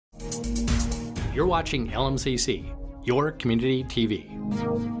You're watching LMCC, your community TV.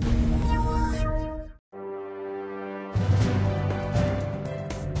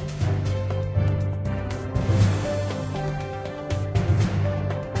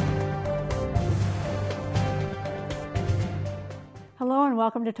 Hello and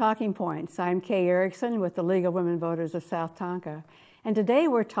welcome to Talking Points. I'm Kay Erickson with the League of Women Voters of South Tonka. And today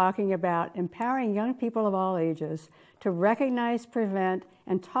we're talking about empowering young people of all ages to recognize, prevent,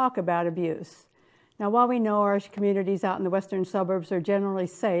 and talk about abuse. Now, while we know our communities out in the western suburbs are generally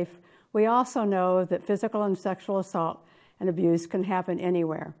safe, we also know that physical and sexual assault and abuse can happen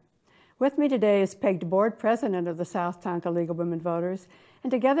anywhere. With me today is DuBord, president of the South Tonka League of Women Voters,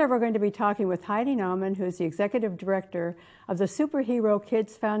 and together we're going to be talking with Heidi Nauman, who's the executive director of the Superhero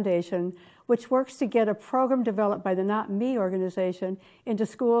Kids Foundation, which works to get a program developed by the Not Me organization into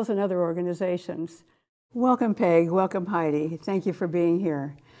schools and other organizations. Welcome, Peg. Welcome, Heidi. Thank you for being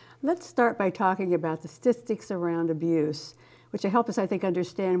here. Let's start by talking about the statistics around abuse, which will help us, I think,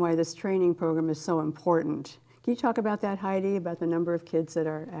 understand why this training program is so important. Can you talk about that, Heidi, about the number of kids that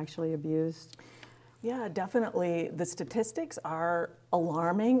are actually abused? Yeah, definitely. The statistics are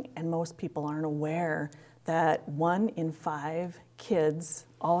alarming, and most people aren't aware that 1 in 5 kids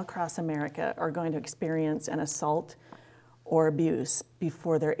all across America are going to experience an assault or abuse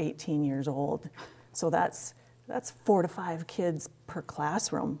before they're 18 years old. So that's 4 to 5 kids per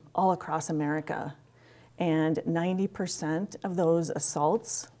classroom all across America. And 90% of those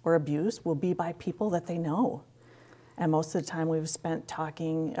assaults or abuse will be by people that they know. And most of the time we've spent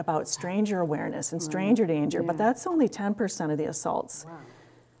talking about stranger awareness and stranger danger, but that's only 10% of the assaults. Wow.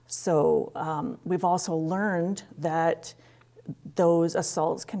 So we've also learned that those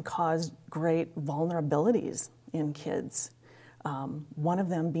assaults can cause great vulnerabilities in kids. One of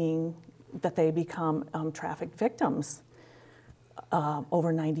them being that they become trafficked victims.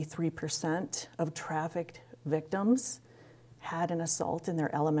 Over 93% of trafficked victims had an assault in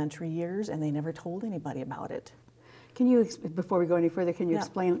their elementary years and they never told anybody about it. Can you, before we go any further, can you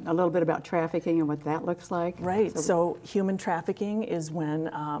explain a little bit about trafficking and what that looks like? Right, so human trafficking is when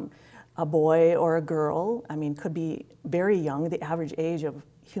a boy or a girl, could be very young. The average age of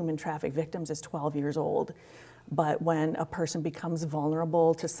human traffic victims is 12 years old. But when a person becomes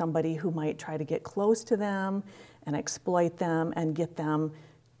vulnerable to somebody who might try to get close to them and exploit them and get them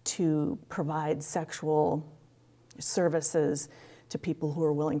to provide sexual services to people who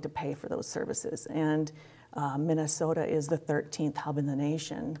are willing to pay for those services. And Minnesota is the 13th hub in the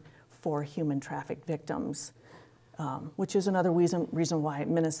nation for human traffic victims, which is another reason why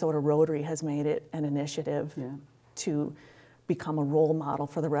Minnesota Rotary has made it an initiative to become a role model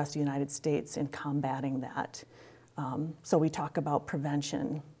for the rest of the United States in combating that. So we talk about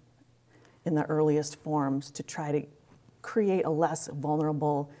prevention in the earliest forms to try to create a less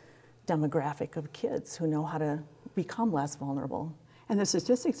vulnerable demographic of kids who know how to become less vulnerable. And the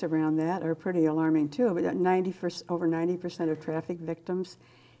statistics around that are pretty alarming too, but over 90% of traffic victims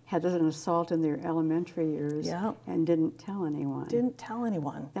had an assault in their elementary years and didn't tell anyone. Didn't tell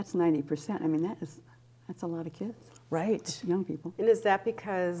anyone. That's 90%. That's a lot of kids. Right. That's young people. And is that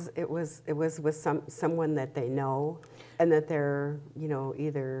because it was with someone that they know and that they're,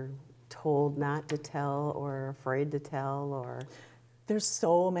 either told not to tell or afraid to tell, or? There's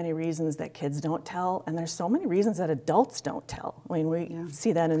so many reasons that kids don't tell, and there's so many reasons that adults don't tell. We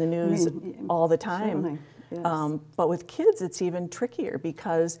see that in the news all the time. Yes. But with kids, it's even trickier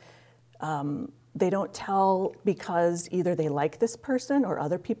because they don't tell because either they like this person or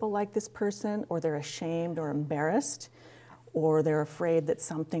other people like this person, or they're ashamed or embarrassed, or they're afraid that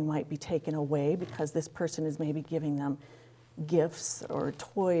something might be taken away because this person is maybe giving them gifts or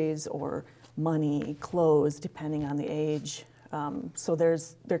toys or money, clothes, depending on the age. So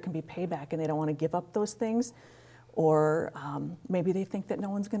there can be payback and they don't want to give up those things, or maybe they think that no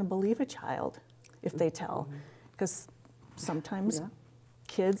one's going to believe a child if they tell, because sometimes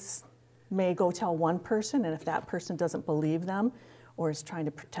kids may go tell one person, and if that person doesn't believe them or is trying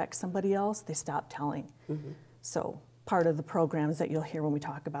to protect somebody else, they stop telling. So part of the programs that you'll hear when we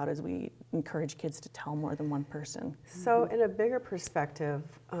talk about is we encourage kids to tell more than one person. So in a bigger perspective,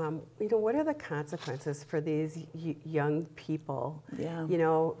 what are the consequences for these young people,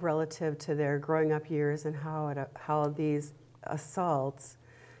 relative to their growing up years, and how these assaults,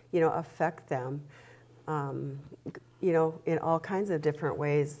 affect them, in all kinds of different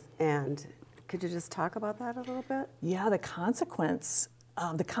ways? And could you just talk about that a little bit? Yeah, the consequences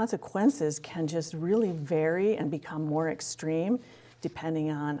can just really vary and become more extreme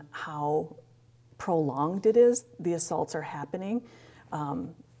depending on how prolonged it is the assaults are happening.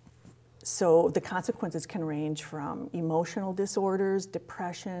 So the consequences can range from emotional disorders,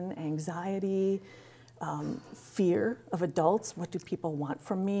 depression, anxiety, fear of adults. What do people want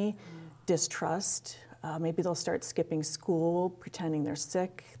from me? Distrust. Maybe they'll start skipping school, pretending they're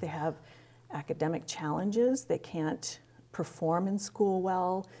sick. They have academic challenges. They can't perform in school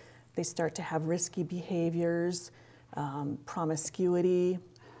well. They start to have risky behaviors, promiscuity,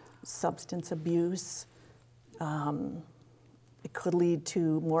 substance abuse. It could lead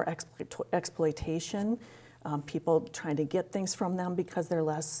to more exploitation, people trying to get things from them because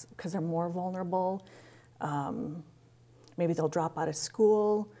they're more vulnerable. Maybe they'll drop out of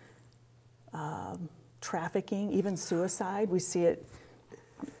school, trafficking, even suicide. We see it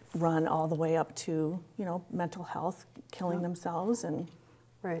run all the way up to, mental health, killing themselves. And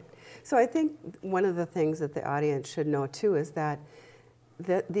right. So I think one of the things that the audience should know too is that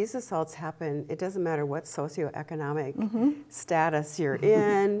these assaults happen, it doesn't matter what socioeconomic status you're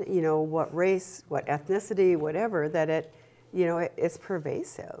in, what race, what ethnicity, whatever, that it's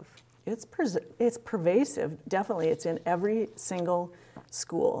pervasive. It's pervasive, definitely. It's in every single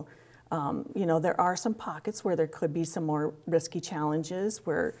school. There are some pockets where there could be some more risky challenges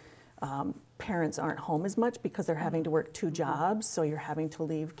where parents aren't home as much because they're having to work 2 jobs, so you're having to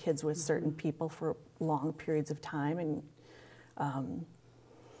leave kids with certain people for long periods of time. And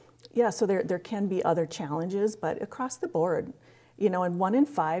so there can be other challenges, but across the board, and 1 in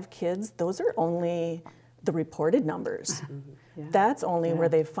 5 kids, those are only the reported numbers. Yeah. That's only where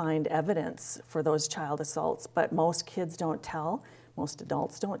they find evidence for those child assaults, but most kids don't tell, most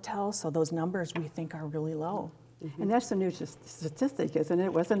adults don't tell, so those numbers we think are really low. And that's the new statistic, isn't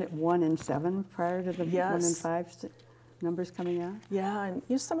it? Wasn't it 1 in 7 prior to the 1 in 5 numbers coming out? Yeah,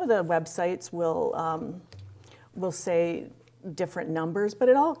 and some of the websites will say different numbers, but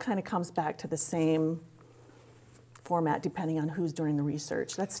it all kind of comes back to the same format depending on who's doing the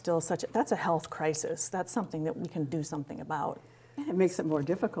research. That's still that's a health crisis. That's something that we can do something about. And it makes it more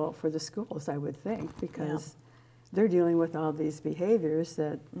difficult for the schools, I would think, because they're dealing with all these behaviors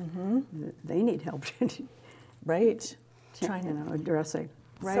that they need help addressing.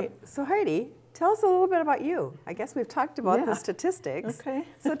 Right. So Heidi, tell us a little bit about you. I guess we've talked about the statistics. Okay.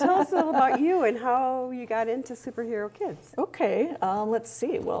 So tell us a little about you and how you got into Superhero Kids. Okay, let's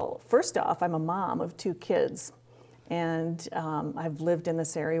see. Well, first off, I'm a mom of 2 kids, and I've lived in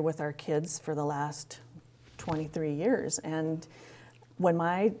this area with our kids for the last 23 years. And when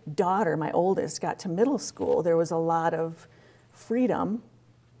my daughter, my oldest, got to middle school, there was a lot of freedom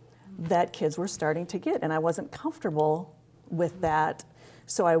that kids were starting to get, and I wasn't comfortable with that.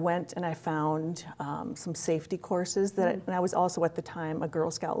 So I went and I found some safety courses and I was also at the time a Girl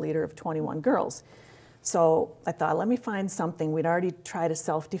Scout leader of 21 girls. So I thought, let me find something. We'd already tried a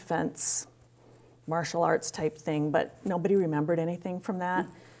self-defense, martial arts type thing, but nobody remembered anything from that.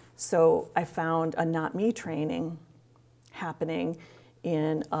 So I found a Not Me training happening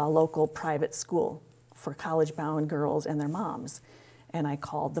in a local private school for college-bound girls and their moms. And I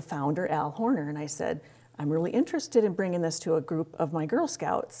called the founder, Al Horner, and I said, I'm really interested in bringing this to a group of my Girl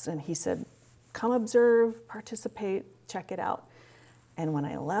Scouts. And he said, come observe, participate, check it out. And when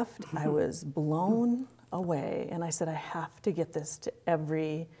I left, I was blown away. And I said, I have to get this to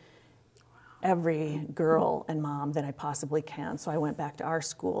every girl and mom that I possibly can. So I went back to our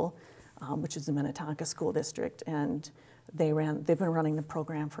school, which is the Minnetonka School District, and they've been running the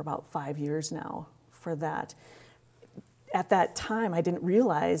program for about 5 years now for that. At that time, I didn't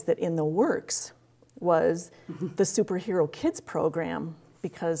realize that in the works was the Superhero Kids program,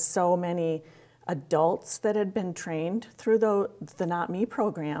 because so many adults that had been trained through the Not Me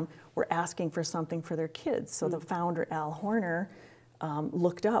program were asking for something for their kids. So the founder, Al Horner,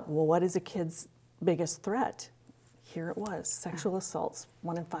 looked up, well, what is a kid's biggest threat? Here it was, sexual assaults,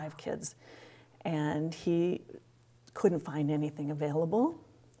 1 in 5 kids. And he couldn't find anything available,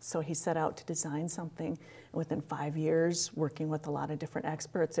 so he set out to design something. And within 5 years, working with a lot of different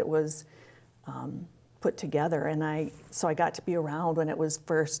experts, it was put together. And so I got to be around when it was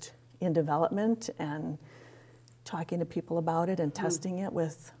first in development and talking to people about it and testing it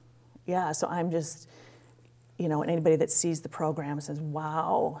with, so I'm just, anybody that sees the program says,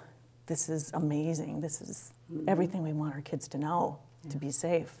 wow, this is amazing. This is everything we want our kids to know to be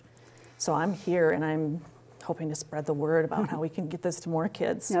safe. So I'm here and I'm hoping to spread the word about how we can get this to more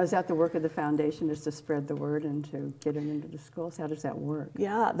kids. Now, is that the work of the foundation, is to spread the word and to get it into the schools? How does that work?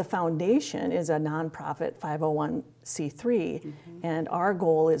 Yeah, the foundation is a nonprofit 501c3, and our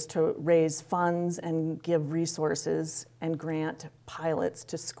goal is to raise funds and give resources and grant pilots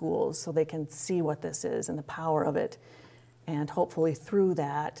to schools so they can see what this is and the power of it, and hopefully through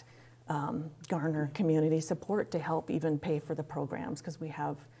that garner community support to help even pay for the programs, because we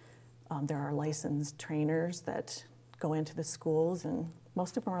have There are licensed trainers that go into the schools, and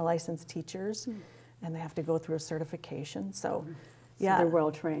most of them are licensed teachers, and they have to go through a certification. So, yeah. So they're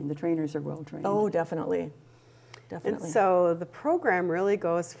well trained. The trainers are well trained. Oh, definitely. Definitely. And so the program really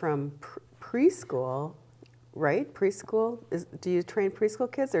goes from preschool, right? Preschool, do you train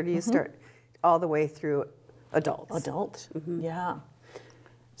preschool kids, or do you start all the way through adults? Adult, yeah.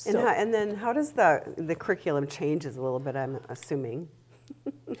 So, and then how does the curriculum changes a little bit, I'm assuming?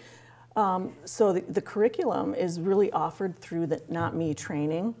 So the curriculum is really offered through the Not Me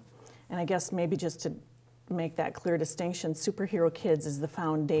training. And I guess maybe just to make that clear distinction, Superhero Kids is the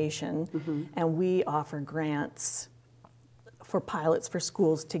foundation, and we offer grants for pilots for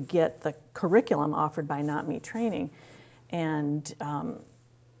schools to get the curriculum offered by Not Me training. And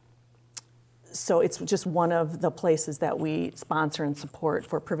so it's just one of the places that we sponsor and support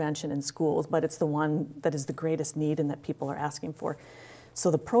for prevention in schools, but it's the one that is the greatest need and that people are asking for. So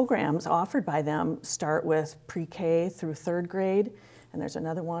the programs offered by them start with pre-K through 3rd grade, and there's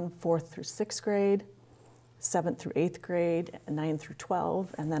another one, 4th through 6th grade, 7th through 8th grade, 9 through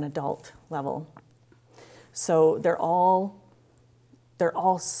 12, and then adult level. So they're all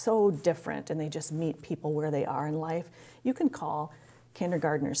so different, and they just meet people where they are in life. You can call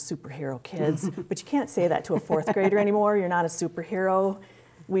kindergartners superhero kids, but you can't say that to a 4th grader anymore. You're not a superhero.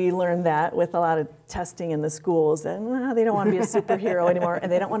 We learned that with a lot of testing in the schools, and they don't want to be a superhero anymore,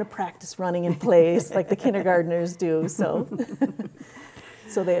 and they don't want to practice running in place like the kindergartners do. So,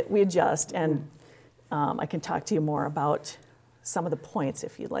 we adjust, and I can talk to you more about some of the points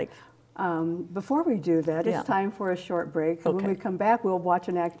if you'd like. Before we do that, it's time for a short break. Okay. When we come back, we'll watch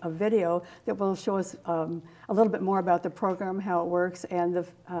a video that will show us a little bit more about the program, how it works, and the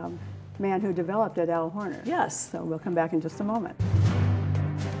man who developed it, Al Horner. Yes. So we'll come back in just a moment.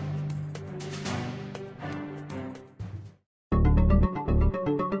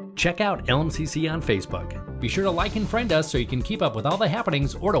 Check out LMCC on Facebook. Be sure to like and friend us so you can keep up with all the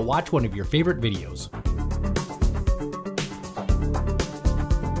happenings or to watch one of your favorite videos.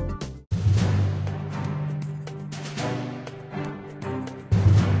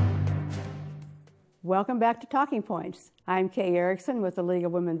 Welcome back to Talking Points. I'm Kay Erickson with the League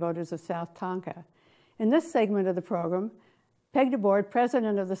of Women Voters of South Tonka. In this segment of the program, Peg DuBord,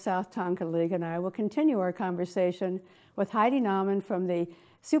 president of the South Tonka League, and I will continue our conversation with Heidi Nauman from the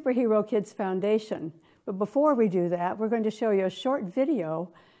Superhero Kids Foundation. But before we do that, we're going to show you a short video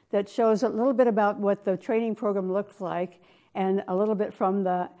that shows a little bit about what the training program looks like and a little bit from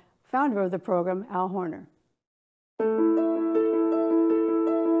the founder of the program, Al Horner.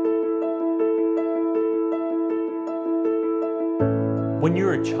 When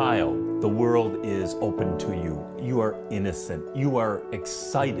you're a child, the world is open to you. You are innocent. You are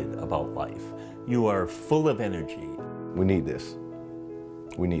excited about life. You are full of energy. We need this.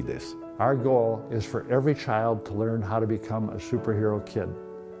 We need this. Our goal is for every child to learn how to become a superhero kid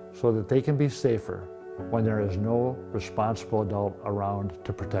so that they can be safer when there is no responsible adult around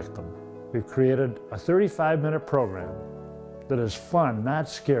to protect them. We've created a 35-minute program that is fun, not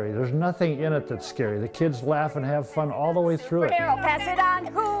scary. There's nothing in it that's scary. The kids laugh and have fun all the way through it. Pass it on.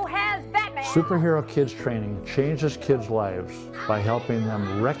 Who has Batman? Superhero Kids training changes kids' lives by helping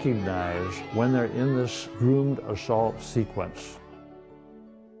them recognize when they're in this groomed assault sequence.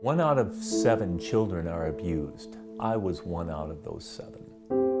 1 out of 7 children are abused. I was 1 out of those 7.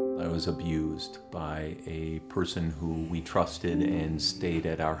 I was abused by a person who we trusted and stayed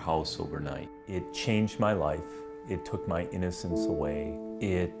at our house overnight. It changed my life. It took my innocence away.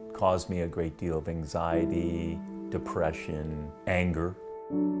 It caused me a great deal of anxiety, depression, anger.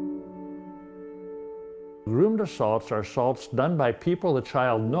 Groomed assaults are assaults done by people the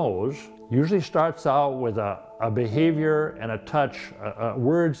child knows. Usually starts out with a behavior and a touch,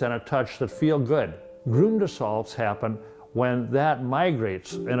 words and a touch that feel good. Groomed assaults happen when that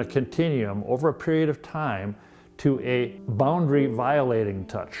migrates in a continuum over a period of time to a boundary violating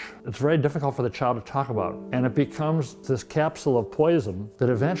touch. It's very difficult for the child to talk about, and it becomes this capsule of poison that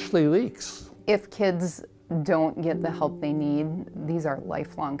eventually leaks. If kids don't get the help they need, these are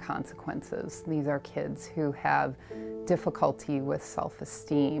lifelong consequences. These are kids who have difficulty with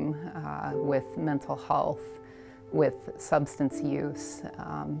self-esteem, with mental health, with substance use,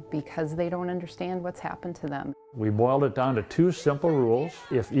 because they don't understand what's happened to them. We boiled it down to 2 simple rules.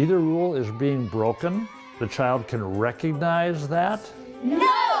 If either rule is being broken, the child can recognize that.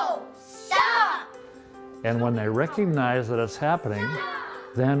 No! Stop! And when they recognize that it's happening,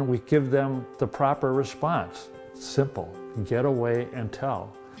 then we give them the proper response. Simple. Get away and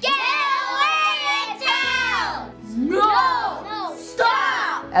tell. Get away and tell! No!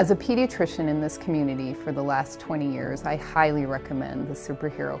 Stop! As a pediatrician in this community for the last 20 years, I highly recommend the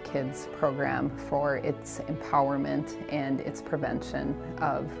Superhero Kids program for its empowerment and its prevention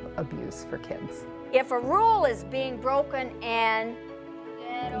of abuse for kids. If a rule is being broken and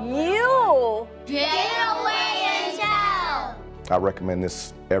you get away and tell. I recommend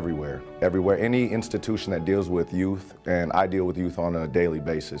this everywhere. Everywhere, any institution that deals with youth, and I deal with youth on a daily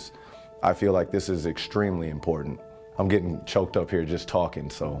basis. I feel like this is extremely important. I'm getting choked up here just talking,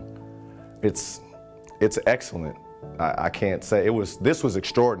 so it's excellent. I can't say, this was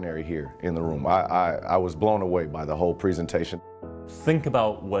extraordinary here in the room. I was blown away by the whole presentation. Think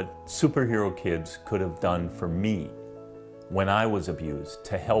about what Superhero Kids could have done for me when I was abused,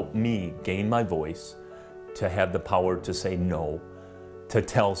 to help me gain my voice, to have the power to say no, to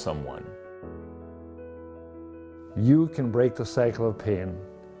tell someone. You can break the cycle of pain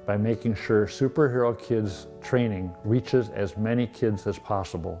by making sure Superhero Kids training reaches as many kids as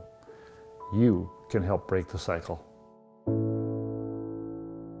possible. You can help break the cycle.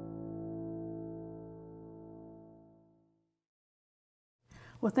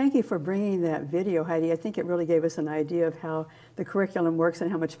 Well, thank you for bringing that video, Heidi. I think it really gave us an idea of how the curriculum works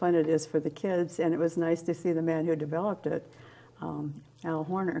and how much fun it is for the kids, and it was nice to see the man who developed it, Al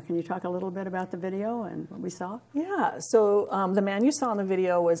Horner. Can you talk a little bit about the video and what we saw? Yeah, so the man you saw in the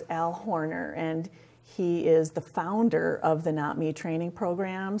video was Al Horner, and he is the founder of the Not Me training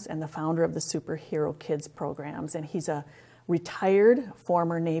programs and the founder of the Superhero Kids programs, and he's a retired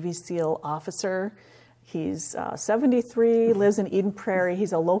former Navy SEAL officer. He's 73, lives in Eden Prairie.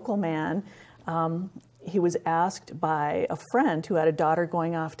 He's a local man. He was asked by a friend who had a daughter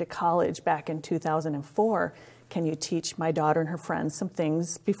going off to college back in 2004, can you teach my daughter and her friends some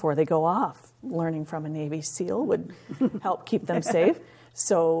things before they go off? Learning from a Navy SEAL would help keep them safe.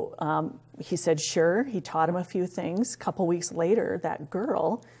 So he said, sure. He taught him a few things. A couple weeks later, that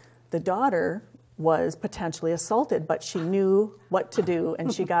girl, the daughter, was potentially assaulted, but she knew what to do,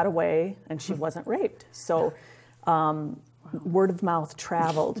 and she got away, and she wasn't raped. So word of mouth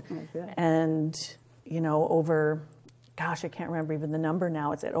traveled, and over, gosh, I can't remember even the number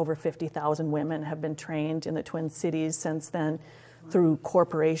now. It's at over 50,000 women have been trained in the Twin Cities since then through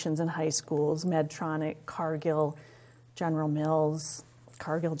corporations and high schools, Medtronic, Cargill, General Mills.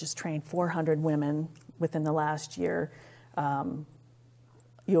 Cargill just trained 400 women within the last year,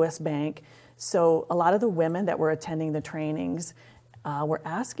 U.S. Bank. So a lot of the women that were attending the trainings were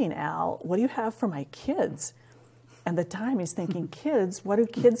asking Al, what do you have for my kids? And at the time he's thinking, kids, what do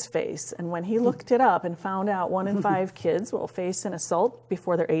kids face? And when he looked it up and found out 1 in 5 kids will face an assault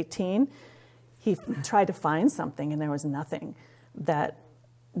before they're 18, he tried to find something, and there was nothing that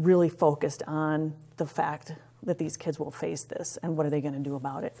really focused on the fact that these kids will face this and what are they going to do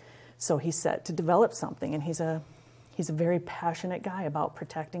about it. So he set to develop something, and he's a very passionate guy about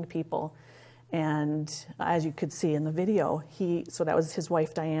protecting people. And as you could see in the video, so that was his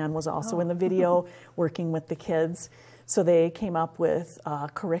wife Diane was also in the video working with the kids. So they came up with a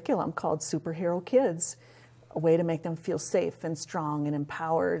curriculum called Superhero Kids, a way to make them feel safe and strong and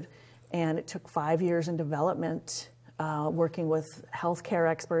empowered. And it took 5 years in development, working with healthcare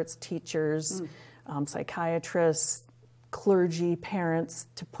experts, teachers, psychiatrists, clergy, parents,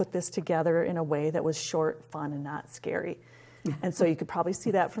 to put this together in a way that was short, fun, and not scary. And so you could probably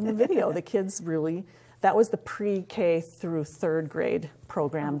see that from the video. The kids really, that was the pre-K through 3rd grade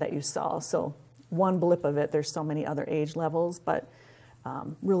program that you saw. So one blip of it, there's so many other age levels, but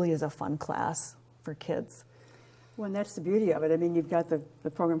really is a fun class for kids. Well, and that's the beauty of it. I mean, you've got the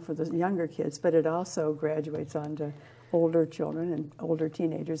program for the younger kids, but it also graduates onto older children and older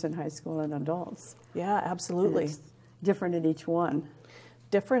teenagers in high school and adults. Yeah, absolutely. And it's different at each one.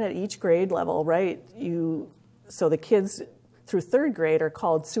 Different at each grade level, right? So the kids through 3rd grade are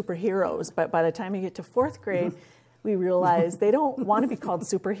called superheroes, but by the time you get to 4th grade, we realize they don't want to be called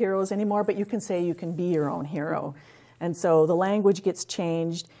superheroes anymore, but you can say you can be your own hero. And so the language gets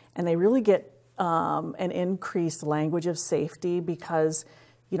changed, and they really get an increased language of safety because,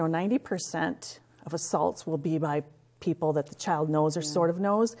 90% of assaults will be by people that the child knows or sort of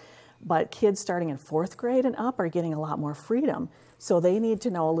knows, but kids starting in 4th grade and up are getting a lot more freedom. So they need to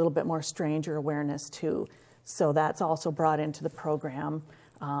know a little bit more stranger awareness too. So that's also brought into the program.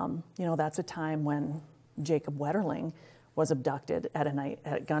 That's a time when Jacob Wetterling was abducted at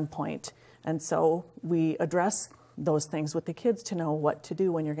gunpoint. And so we address those things with the kids to know what to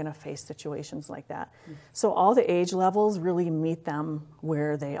do when you're going to face situations like that. So all the age levels really meet them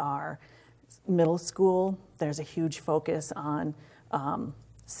where they are. Middle school, there's a huge focus on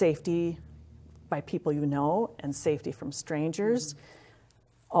safety by people you know and safety from strangers.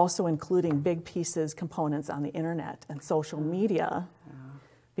 Also including big pieces, components on the internet and social media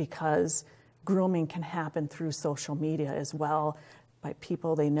because grooming can happen through social media as well, by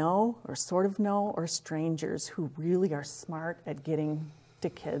people they know or sort of know, or strangers who really are smart at getting to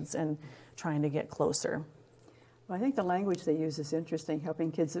kids and trying to get closer. Well, I think the language they use is interesting,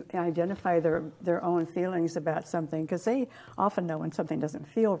 helping kids identify their own feelings about something, because they often know when something doesn't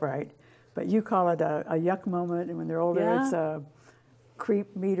feel right. But you call it a yuck moment, and when they're older, it's a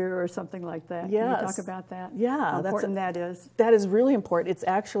creep meter or something like that. Yes. Can you talk about that? Yeah. How important that is? That is really important. It's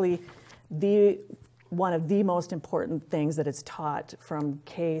actually one of the most important things that is taught from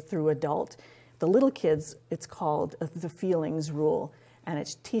K through adult. The little kids, it's called the feelings rule. And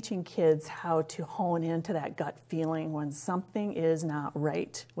it's teaching kids how to hone into that gut feeling when something is not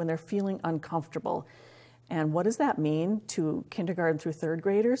right, when they're feeling uncomfortable. And what does that mean to kindergarten through third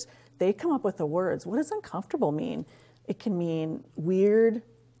graders? They come up with the words. What does uncomfortable mean? It can mean weird,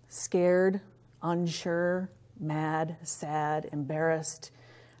 scared, unsure, mad, sad, embarrassed,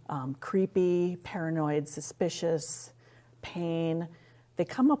 creepy, paranoid, suspicious, pain. They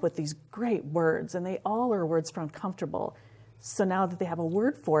come up with these great words, and they all are words for uncomfortable. So now that they have a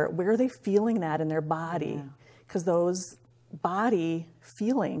word for it, where are they feeling that in their body? Because those body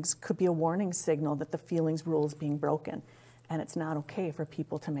feelings could be a warning signal that the feelings rule is being broken. And it's not okay for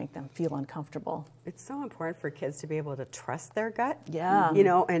people to make them feel uncomfortable. It's so important for kids to be able to trust their gut. Yeah. You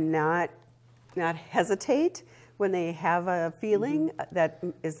know, and not hesitate when they have a feeling that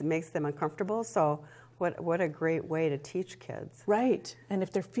makes them uncomfortable. So what a great way to teach kids. Right. And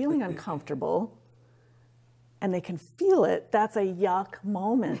if they're feeling uncomfortable, and they can feel it, that's a yuck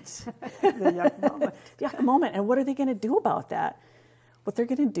moment. The yuck moment. Yuck moment. And what are they going to do about that? What they're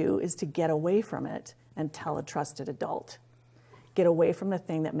going to do is to get away from it and tell a trusted adult. Get away from the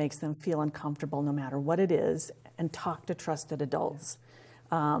thing that makes them feel uncomfortable, no matter what it is, and talk to trusted adults.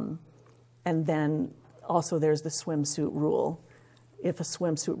 And then also there's the swimsuit rule. If a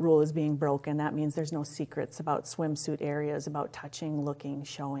swimsuit rule is being broken, that means there's no secrets about swimsuit areas, about touching, looking,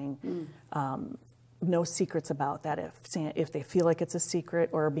 showing. No secrets about that. If they feel like it's a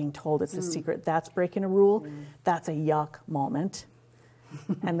secret or are being told it's a secret, that's breaking a rule. That's a yuck moment.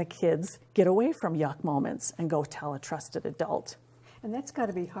 And the kids get away from yuck moments and go tell a trusted adult. And that's got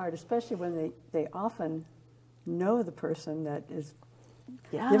to be hard, especially when they often know the person that is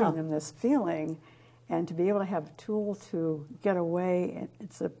giving them this feeling. And to be able to have a tool to get away,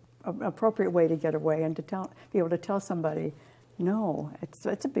 it's an appropriate way to get away, and to be able to tell somebody, no,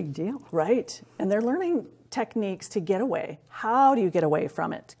 it's a big deal. Right. And they're learning techniques to get away. How do you get away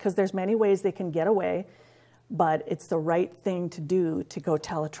from it? Because there's many ways they can get away, but it's the right thing to do to go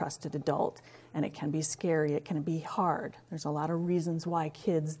tell a trusted adult. And it can be scary. It can be hard. There's a lot of reasons why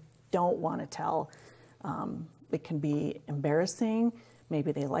kids don't want to tell. It can be embarrassing.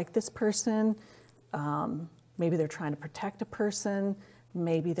 Maybe they like this person. Maybe they're trying to protect a person.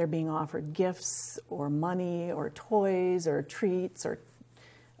 Maybe they're being offered gifts or money or toys or treats or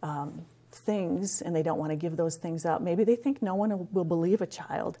things, and they don't want to give those things up. Maybe they think no one will believe a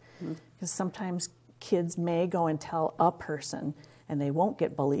child, because sometimes kids may go and tell a person and they won't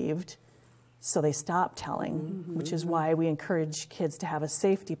get believed, so they stop telling, which is why we encourage kids to have a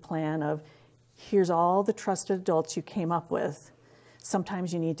safety plan of, here's all the trusted adults you came up with.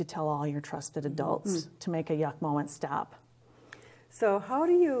 Sometimes you need to tell all your trusted adults to make a yuck moment stop. So how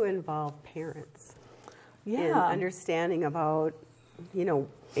do you involve parents in understanding about, you know,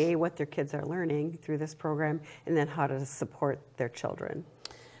 what their kids are learning through this program, and then how to support their children?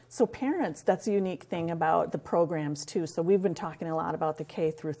 So parents, that's a unique thing about the programs too. So we've been talking a lot about the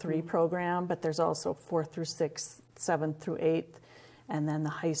K through 3 program, but there's also 4th through 6th, 7th through 8th, and then the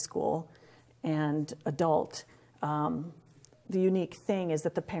high school and adult. The unique thing is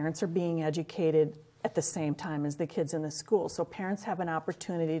that the parents are being educated at the same time as the kids in the school. So parents have an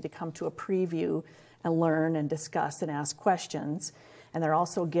opportunity to come to a preview and learn and discuss and ask questions. And they're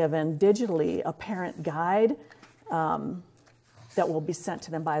also given digitally a parent guide that will be sent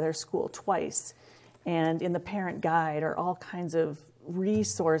to them by their school twice. And in the parent guide are all kinds of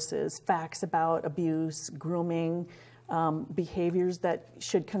resources, facts about abuse, grooming, behaviors that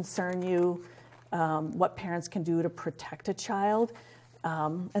should concern you, what parents can do to protect a child.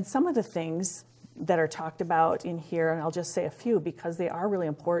 And some of the things that are talked about in here, and I'll just say a few because they are really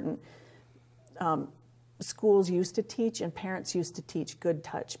important. Schools used to teach and parents used to teach good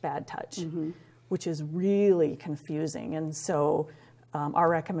touch, bad touch, which is really confusing. And so our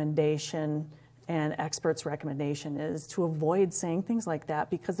recommendation and experts' recommendation is to avoid saying things like that,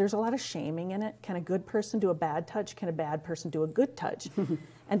 because there's a lot of shaming in it. Can a good person do a bad touch? Can a bad person do a good touch?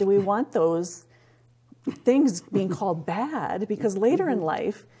 And do we want those things being called bad, because later in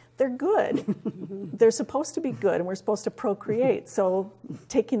life, they're good. They're supposed to be good, and we're supposed to procreate. So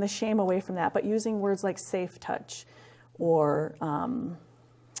taking the shame away from that, but using words like safe touch or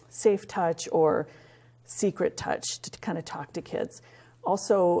secret touch to kind of talk to kids.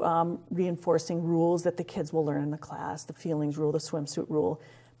 Also reinforcing rules that the kids will learn in the class, the feelings rule, the swimsuit rule,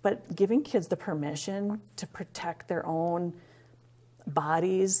 but giving kids the permission to protect their own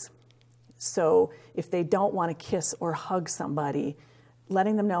bodies. So if they don't want to kiss or hug somebody,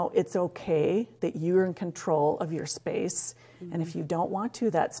 letting them know it's okay, that you're in control of your space. And if you don't want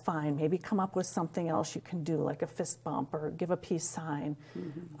to, that's fine. Maybe come up with something else you can do, like a fist bump or give a peace sign,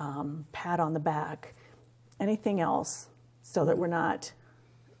 pat on the back, anything else, so that we're not,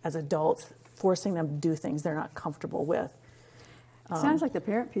 as adults, forcing them to do things they're not comfortable with. It sounds like the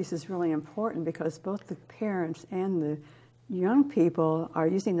parent piece is really important, because both the parents and the young people are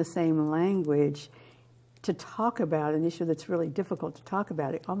using the same language to talk about an issue that's really difficult to talk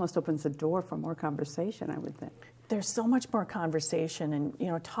about. It almost opens the door for more conversation, I would think. There's so much more conversation,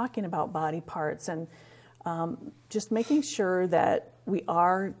 and talking about body parts, and just making sure that we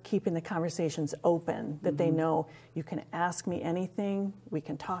are keeping the conversations open, that they know you can ask me anything, we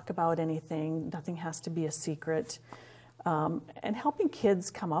can talk about anything, nothing has to be a secret. And helping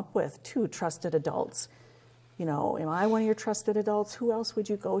kids come up with, too, trusted adults. Am I one of your trusted adults? Who else would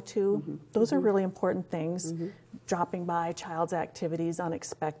you go to? Those are really important things. Dropping by child's activities,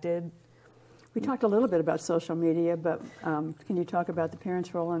 unexpected. We talked a little bit about social media, but can you talk about the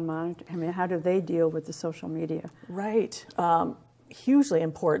parents' role in monitoring? I mean, how do they deal with the social media? Right. Hugely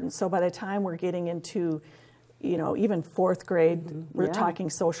important. So by the time we're getting into, even fourth grade, we're talking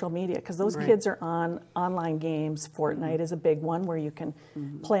social media, because those kids are on online games. Fortnite is a big one where you can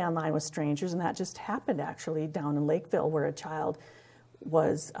play online with strangers, and that just happened actually down in Lakeville, where a child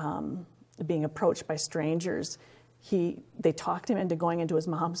was being approached by strangers. They talked him into going into his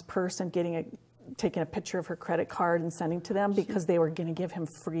mom's purse and taking a picture of her credit card and sending to them, because they were going to give him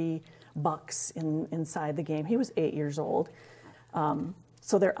free bucks inside the game. He was 8 years old.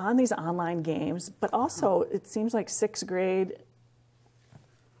 So they're on these online games, but also it seems like sixth grade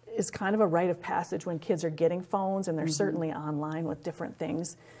is kind of a rite of passage when kids are getting phones, and they're certainly online with different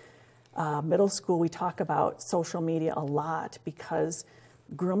things. Middle school, we talk about social media a lot, because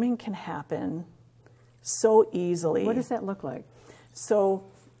grooming can happen so easily. What does that look like? So,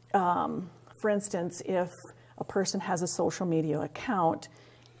 for instance, if a person has a social media account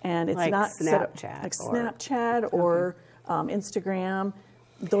and it's like not Snapchat, or Instagram,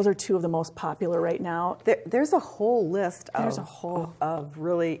 those are two of the most popular right now. There's a whole list of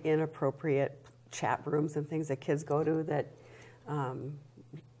really inappropriate chat rooms and things that kids go to that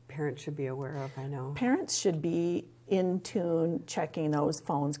parents should be aware of, I know. Parents should be in tune, checking those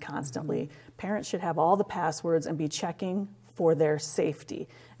phones constantly. Parents should have all the passwords and be checking for their safety.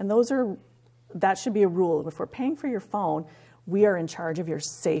 And that should be a rule. If we're paying for your phone, we are in charge of your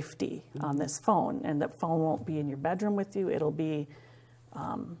safety on this phone, and that phone won't be in your bedroom with you. It'll be,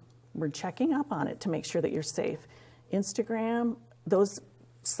 we're checking up on it to make sure that you're safe. Instagram, those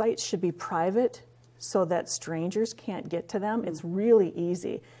sites should be private so that strangers can't get to them. It's really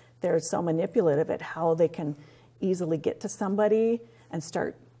easy. They're so manipulative at how they can easily get to somebody and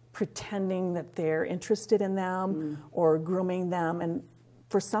start pretending that they're interested in them or grooming them. And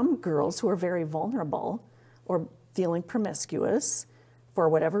for some girls who are very vulnerable or feeling promiscuous for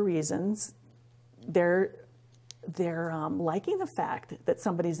whatever reasons, they're liking the fact that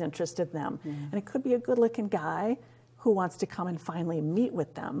somebody's interested in them. And it could be a good-looking guy who wants to come and finally meet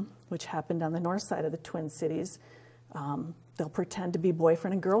with them, which happened on the north side of the Twin Cities. They'll pretend to be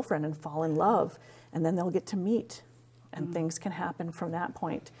boyfriend and girlfriend and fall in love, and then they'll get to meet, and things can happen from that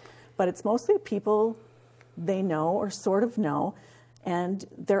point. But it's mostly people they know or sort of know, and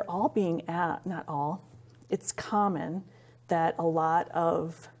they're all being not all, it's common that a lot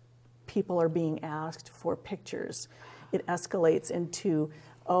of people are being asked for pictures. It escalates into,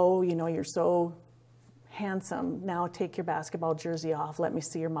 oh, you're so handsome, now take your basketball jersey off, let me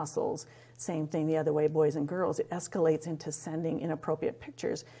see your muscles. Same thing the other way, boys and girls. It escalates into sending inappropriate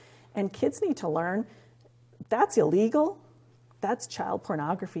pictures. And kids need to learn that's illegal. That's child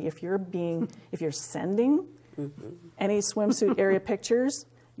pornography. If you're sending any swimsuit area pictures,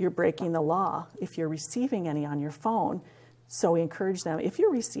 you're breaking the law. If you're receiving any on your phone, so we encourage them, if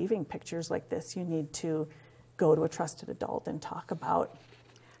you're receiving pictures like this, you need to go to a trusted adult and talk about.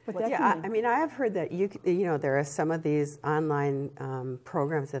 I mean, I have heard that there are some of these online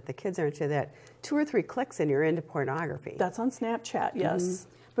programs that the kids are into that 2 or 3 clicks and you're into pornography. That's on Snapchat, yes.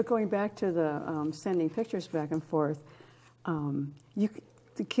 But going back to the sending pictures back and forth,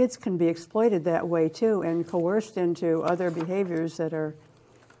 the kids can be exploited that way too and coerced into other behaviors that are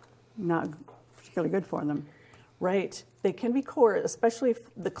not particularly good for them. Right. They can be coerced, especially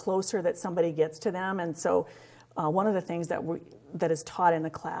the closer that somebody gets to them. And so one of the things that is taught in the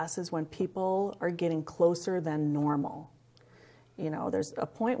class is when people are getting closer than normal. You know, there's a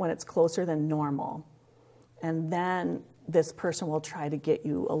point when it's closer than normal. And then this person will try to get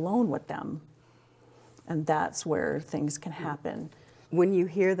you alone with them. And that's where things can happen. When you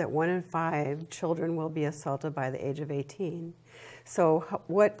hear that 1 in 5 children will be assaulted by the age of 18, so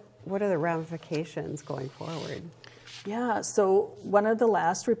what are the ramifications going forward? Yeah, so one of the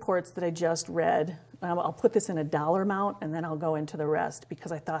last reports that I just read, I'll put this in a dollar amount and then I'll go into the rest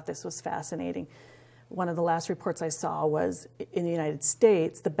because I thought this was fascinating. One of the last reports I saw was in the United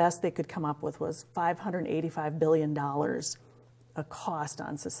States, the best they could come up with was $585 billion a cost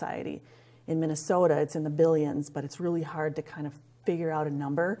on society. In Minnesota, it's in the billions, but it's really hard to kind of figure out a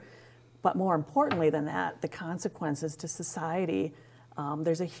number. But more importantly than that, the consequences to society.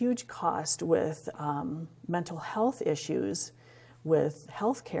 There's a huge cost with mental health issues, with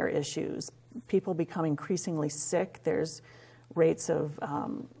healthcare issues, people become increasingly sick. There's rates of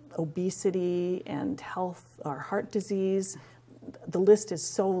obesity and heart disease. The list is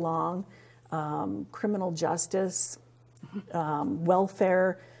so long. Criminal justice,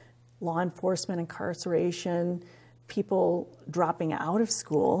 welfare, law enforcement, incarceration, people dropping out of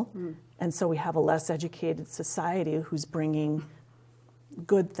school. And so we have a less educated society who's bringing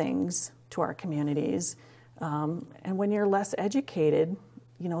good things to our communities. And when you're less educated,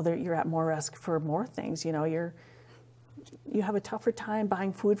 you know, you're at more risk for more things. You know, you have a tougher time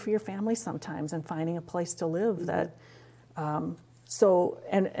buying food for your family sometimes and finding a place to live. That and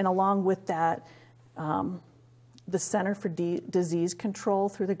along with that, the Center for Disease Control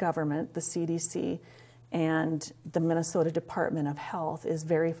through the government, the CDC, and the Minnesota Department of Health is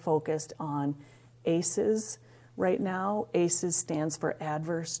very focused on ACEs right now. ACEs stands for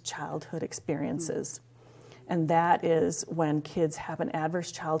Adverse Childhood Experiences. And that is when kids have an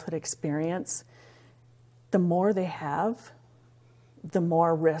adverse childhood experience, the more they have, the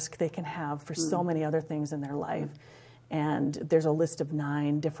more risk they can have for so many other things in their life. And there's a list of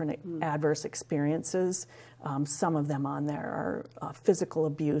 9 different adverse experiences. Some of them on there are physical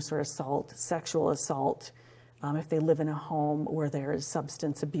abuse or assault, sexual assault, if they live in a home where there is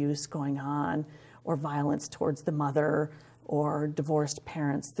substance abuse going on, or violence towards the mother, or divorced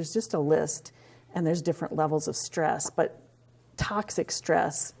parents. There's just a list, and there's different levels of stress. But toxic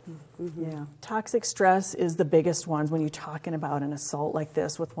stress, toxic stress is the biggest ones when you're talking about an assault like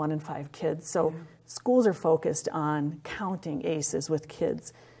this with 1 in 5 kids. So schools are focused on counting ACEs with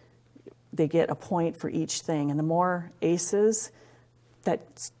kids. They get a point for each thing, and the more ACEs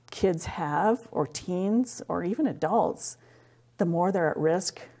that kids have, or teens, or even adults, the more they're at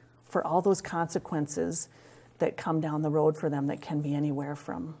risk for all those consequences that come down the road for them that can be anywhere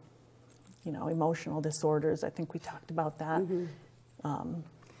from, you know, emotional disorders. I think we talked about that.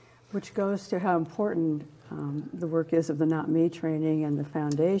 Which goes to how important the work is of the Not Me training and the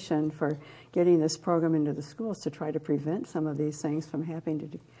foundation for getting this program into the schools to try to prevent some of these things from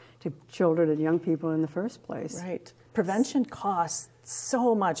happening to children and young people in the first place. Right. Prevention costs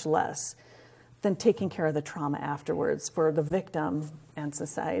so much less than taking care of the trauma afterwards for the victim and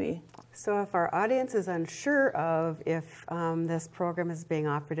society. So if our audience is unsure of if this program is being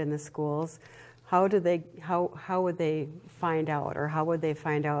offered in the schools, how would they find out, or how would they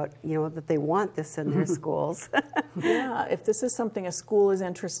find out, you know, that they want this in their schools? Yeah, if this is something a school is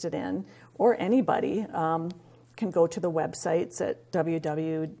interested in, or anybody, can go to the websites at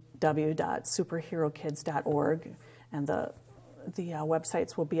www.superherokids.org, and the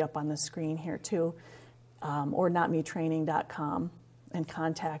websites will be up on the screen here too, or notmetraining.com, and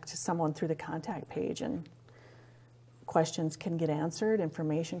contact someone through the contact page, and questions can get answered,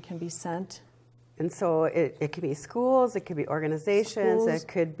 information can be sent. And so it could be schools, it could be organizations, it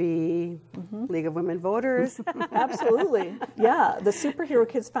could be League of Women Voters. Absolutely. Yeah, the Superhero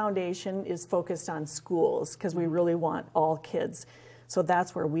Kids Foundation is focused on schools because we really want all kids. So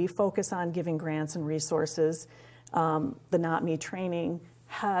that's where we focus on giving grants and resources. The Not Me training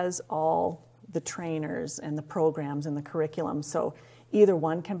has all the trainers and the programs and the curriculum. So either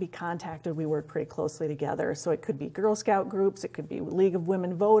one can be contacted. We work pretty closely together. So it could be Girl Scout groups, it could be League of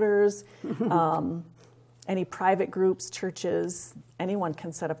Women Voters, any private groups, churches, anyone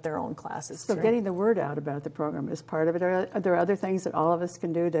can set up their own classes. So getting the word out about the program is part of it. Are there other things that all of us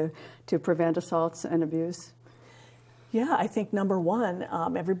can do to prevent assaults and abuse? Yeah, I think number one,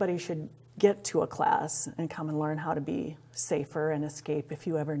 everybody should get to a class and come and learn how to be safer and escape if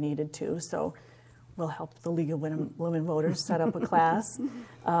you ever needed to. So we'll help the League of Women Voters set up a class.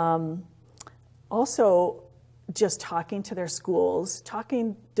 Also, just talking to their schools,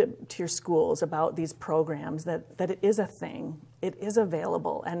 talking to your schools about these programs, that it is a thing, it is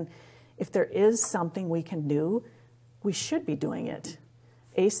available, and if there is something we can do, we should be doing it.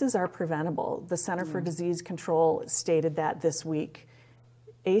 ACEs are preventable. The Center for Disease Control stated that this week.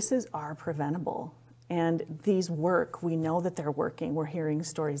 ACEs are preventable, and these work. We know that they're working. We're hearing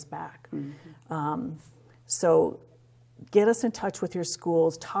stories back. So get us in touch with your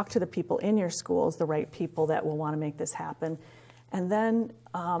schools, talk to the people in your schools, the right people that will want to make this happen. And then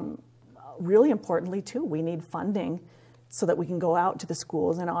really importantly too, we need funding so that we can go out to the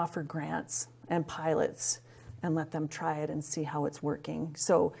schools and offer grants and pilots and let them try it and see how it's working.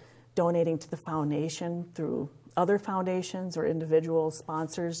 So donating to the foundation through other foundations or individual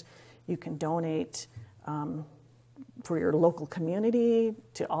sponsors, you can donate for your local community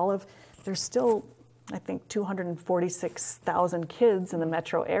to all of, there's still, I think, 246,000 kids in the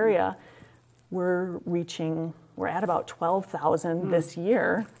metro area. We're at about 12,000 this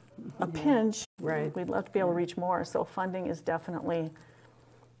year, a pinch. Right. We'd love to be able to reach more, so funding is definitely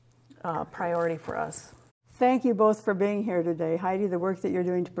a priority for us. Thank you both for being here today. Heidi, the work that you're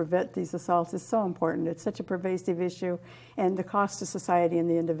doing to prevent these assaults is so important. It's such a pervasive issue, and the cost to society and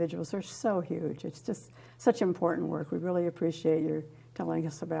the individuals are so huge. It's just such important work. We really appreciate your telling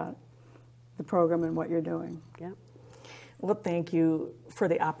us about the program and what you're doing. Yeah. Well, thank you for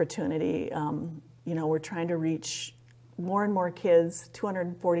the opportunity. You know, we're trying to reach more and more kids,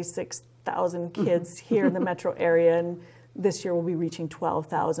 246,000 kids here in the metro area, and this year we'll be reaching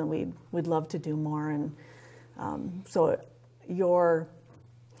 12,000. We'd love to do more, and so your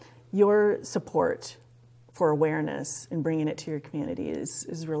support for awareness and bringing it to your community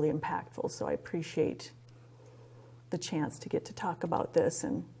is really impactful. So I appreciate the chance to get to talk about this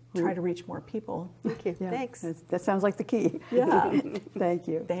and try to reach more people. Thank you. Yeah, Thanks. that sounds like the key. Yeah. Thank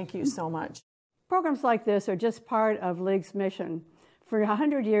you. Thank you so much. Programs like this are just part of League's mission. For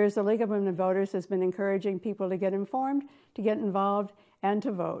 100 years, the League of Women Voters has been encouraging people to get informed, to get involved, and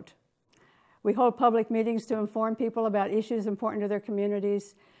to vote. We hold public meetings to inform people about issues important to their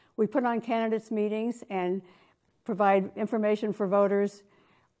communities. We put on candidates' meetings and provide information for voters.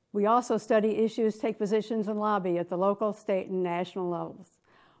 We also study issues, take positions, and lobby at the local, state, and national levels.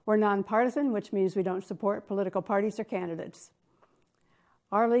 We're nonpartisan, which means we don't support political parties or candidates.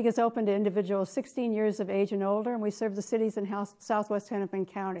 Our league is open to individuals 16 years of age and older, and we serve the cities in southwest Hennepin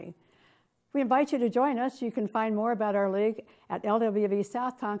County. We invite you to join us. You can find more about our league at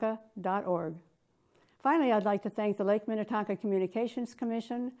lwvsouthtonka.org. Finally, I'd like to thank the Lake Minnetonka Communications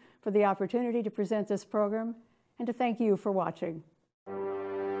Commission for the opportunity to present this program, and to thank you for watching.